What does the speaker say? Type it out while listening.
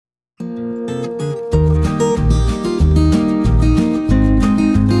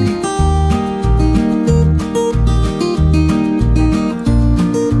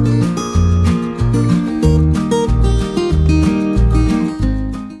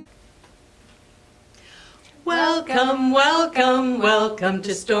Welcome, welcome, welcome to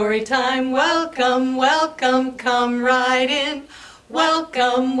Storytime. Welcome, welcome, come right in.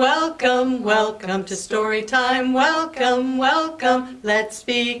 Welcome, welcome, welcome to Storytime. Welcome, welcome, let's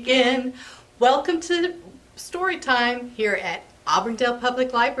begin. Welcome to Storytime here at Auburndale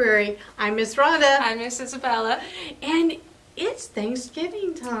Public Library. I'm Miss Rhonda. I'm Miss Isabella. And it's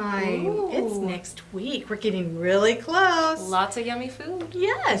Thanksgiving time. Ooh. It's next week. We're getting really close. Lots of yummy food.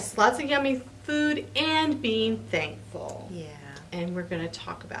 Yes, lots of yummy food and being thankful. Yeah. And we're going to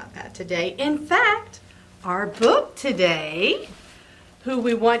talk about that today. In fact, our book today, who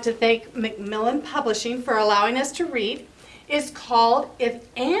we want to thank Macmillan Publishing for allowing us to read, is called If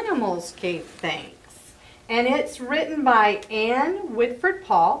Animals Gave Thanks. And it's written by Ann Whitford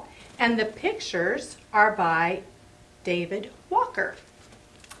Paul, and the pictures are by David Walker.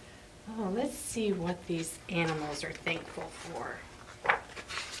 Oh, let's see what these animals are thankful for.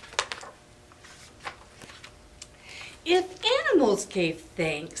 If animals gave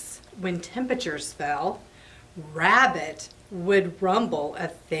thanks when temperatures fell, Rabbit would rumble a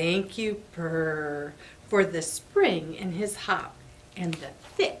thank you purr for the spring in his hop and the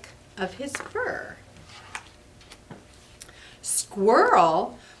thick of his fur.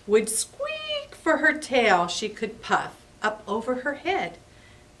 Squirrel would squeak for her tail she could puff up over her head,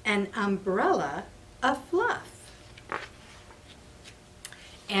 an umbrella of fluff.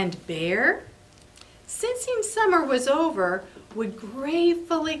 And Bear, sensing summer was over, would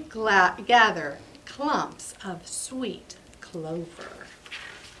gratefully gather clumps of sweet clover.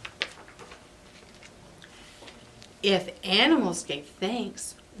 If animals gave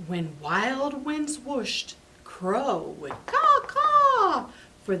thanks when wild winds whooshed, Crow would caw-caw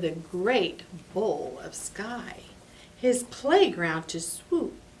for the great bowl of sky, his playground to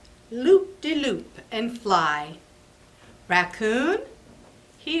swoop, loop-de-loop and fly. Raccoon,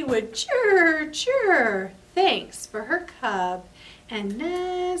 he would chirr, chirr, thanks for her cub, and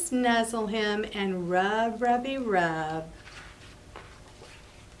nuzzle him and rub, rubby, rub.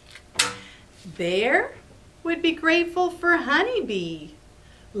 Bear would be grateful for Honeybee,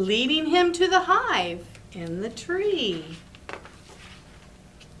 leading him to the hive in the tree.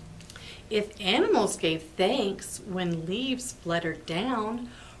 If animals gave thanks when leaves fluttered down,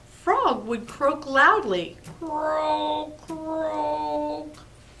 Frog would croak loudly, croak, croak,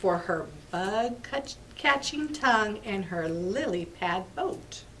 for her bug-catching tongue and her lily-pad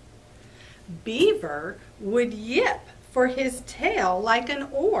boat. Beaver would yip for his tail like an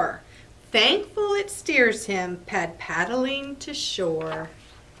oar, thankful it steers him paddling to shore.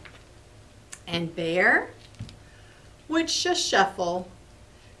 And Bear would shuffle,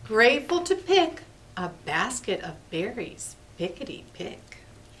 grateful to pick a basket of berries, pickety-pick.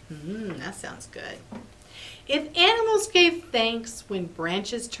 That sounds good. If animals gave thanks when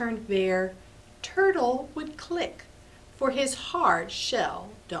branches turned bare, Turtle would click for his hard shell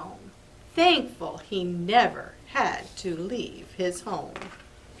dome, thankful he never had to leave his home.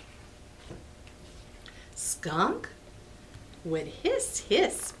 Skunk would hiss,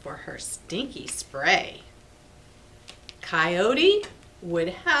 hiss for her stinky spray. Coyote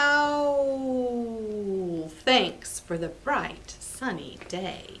would howl, thanks for the bright, sunny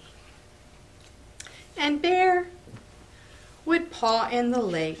day. And Bear would paw in the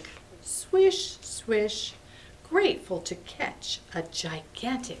lake, swish, swish, grateful to catch a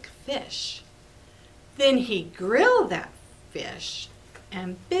gigantic fish. Then he'd grill that fish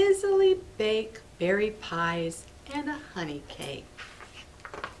and busily bake berry pies and a honey cake.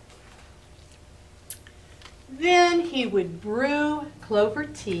 Then he would brew clover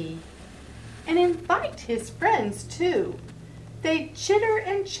tea and invite his friends too. They'd chitter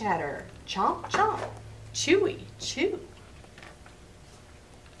and chatter, chomp, chomp, chewy, chew.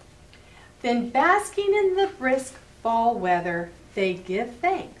 Then basking in the brisk fall weather, they'd give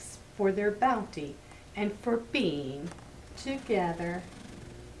thanks for their bounty and for being together.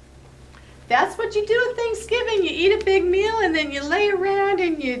 That's what you do at Thanksgiving. You eat a big meal and then you lay around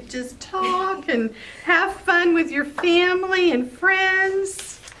and you just talk and have fun with your family and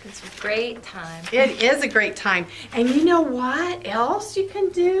friends. It's a great time. It is a great time. And you know what else you can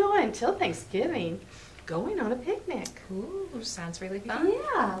do until Thanksgiving? Going on a picnic. Ooh, sounds really fun.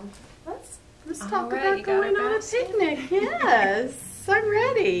 Yeah. Let's talk right, about going on a picnic. Yes, I'm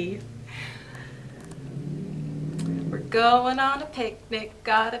ready. We're going on a picnic,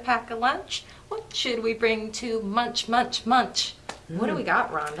 gotta pack a lunch. What should we bring to munch, munch, munch? What do we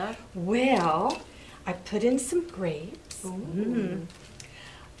got, Rhonda? Well, I put in some grapes.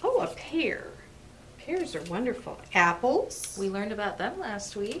 Oh, a pear. Pears are wonderful. Apples. We learned about them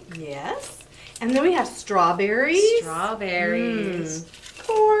last week. Yes. And then we have strawberries. Strawberries.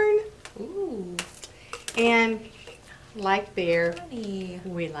 Corn. Ooh. And like bear, honey.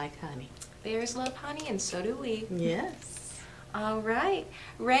 we like honey. Bears love honey, and so do we. Yes. All right,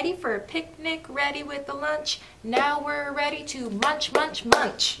 ready for a picnic, ready with the lunch. Now we're ready to munch, munch,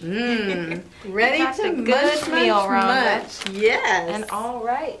 munch. Ready Got to the munch, good meal, munch, Rhonda. munch. Yes. And all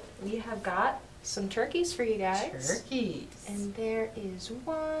right, we have got some turkeys for you guys. Turkeys. And there is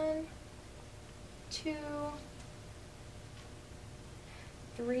 1, 2,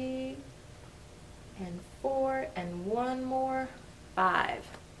 3, and 4, and 1 more, 5.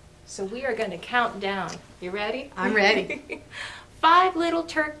 So we are going to count down. You ready? I'm ready. 5 little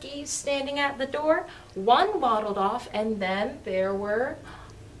turkeys standing at the door. 1 waddled off, and then there were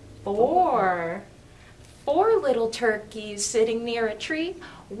 4. 4 little turkeys sitting near a tree.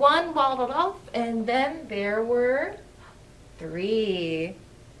 1 waddled off, and then there were 3.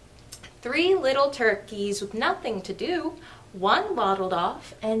 3 little turkeys with nothing to do. 1 waddled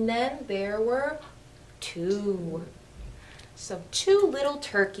off, and then there were 2. So 2 little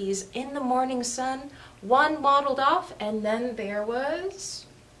turkeys in the morning sun. 1 waddled off, and then there was,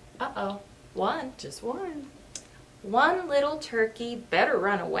 1. Just 1. 1 little turkey better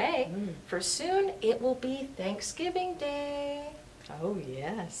run away, for soon it will be Thanksgiving Day. Oh,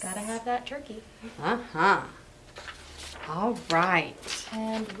 yes. Gotta have that turkey. Uh-huh. All right.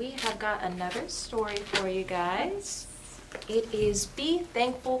 And we have got another story for you guys. It is Be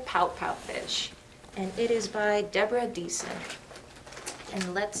Thankful Pout Pout Fish, and it is by Debra Diesen.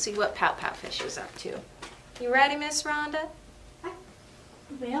 And let's see what Pout Pout Fish is up to. You ready, Miss Rhonda?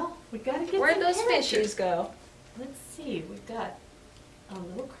 Well, we gotta get Where'd some those characters. fishies go? Let's see. We've got a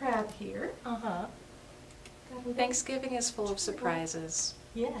little crab here. Uh-huh. Got a little- Thanksgiving is full of surprises.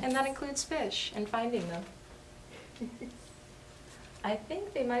 Yes. And that includes fish and finding them. I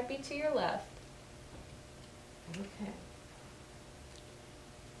think they might be to your left. Okay.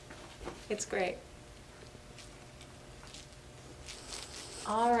 It's great.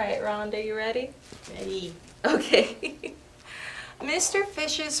 All right, Rhonda, you ready? Ready. Okay. Mr.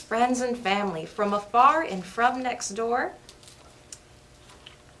 Fish's friends and family from afar and from next door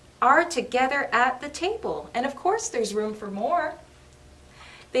are together at the table. And of course there's room for more.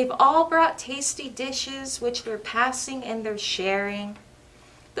 They've all brought tasty dishes which they're passing and they're sharing.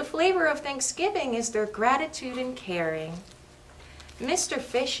 The flavor of Thanksgiving is their gratitude and caring. Mr.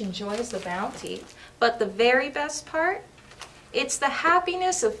 Fish enjoys the bounty, but the very best part? It's the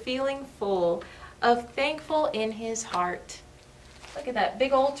happiness of feeling full, of thankful in his heart. Look at that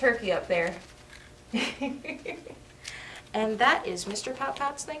big old turkey up there. And that is Mr. Pout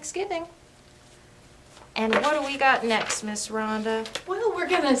Pout's Thanksgiving. And what do we got next, Miss Rhonda? Well, we're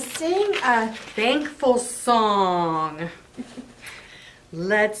gonna sing a thankful song.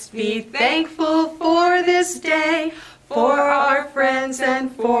 Let's be thankful for this day, for our friends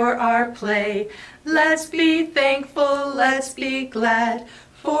and for our play. Let's be thankful, let's be glad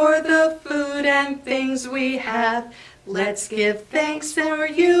for the food and things we have. Let's give thanks for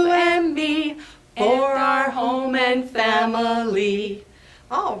you and me, for our home and family.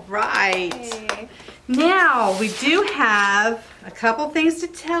 All right. Hey. Now, we do have a couple things to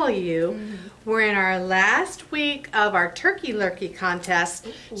tell you. We're in our last week of our Turkey Lurkey contest,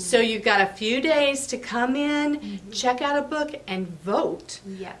 so you've got a few days to come in, check out a book, and vote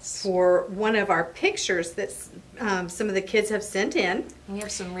Yes. for one of our pictures that some of the kids have sent in. We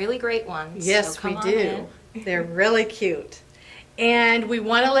have some really great ones. Yes, so come we on do. in. They're really cute. And we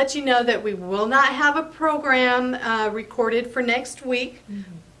want to let you know that we will not have a program recorded for next week,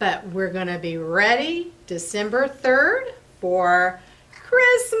 but we're going to be ready December 3rd for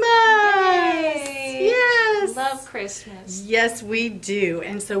Christmas. Yay! Yes. Love Christmas. Yes, we do.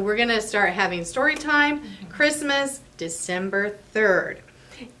 And so we're going to start having story time, Christmas, December 3rd.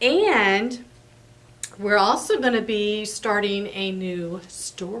 And we're also going to be starting a new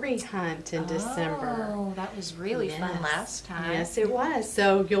story hunt in December. Oh, that was really fun Yes. last time. Yes, it was.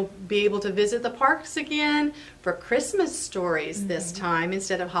 So you'll be able to visit the parks again for Christmas stories this time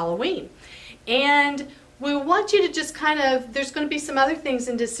instead of Halloween. And we want you to just there's going to be some other things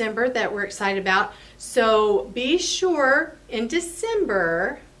in December that we're excited about. So be sure in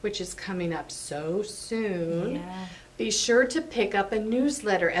December, which is coming up so soon, Yeah. be sure to pick up a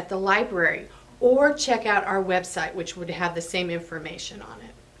newsletter at the library or check out our website, which would have the same information on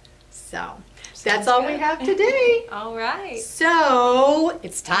it. So that's all we good. have today. All right. So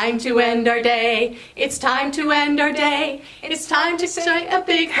it's time to end our day. It's time to end our day. It's time to say a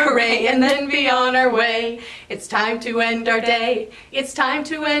big hooray and then be on our way. It's time to end our day. It's time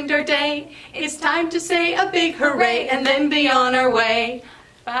to end our day. It's time to say a big hooray and then be on our way.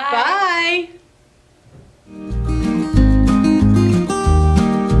 Bye. Bye.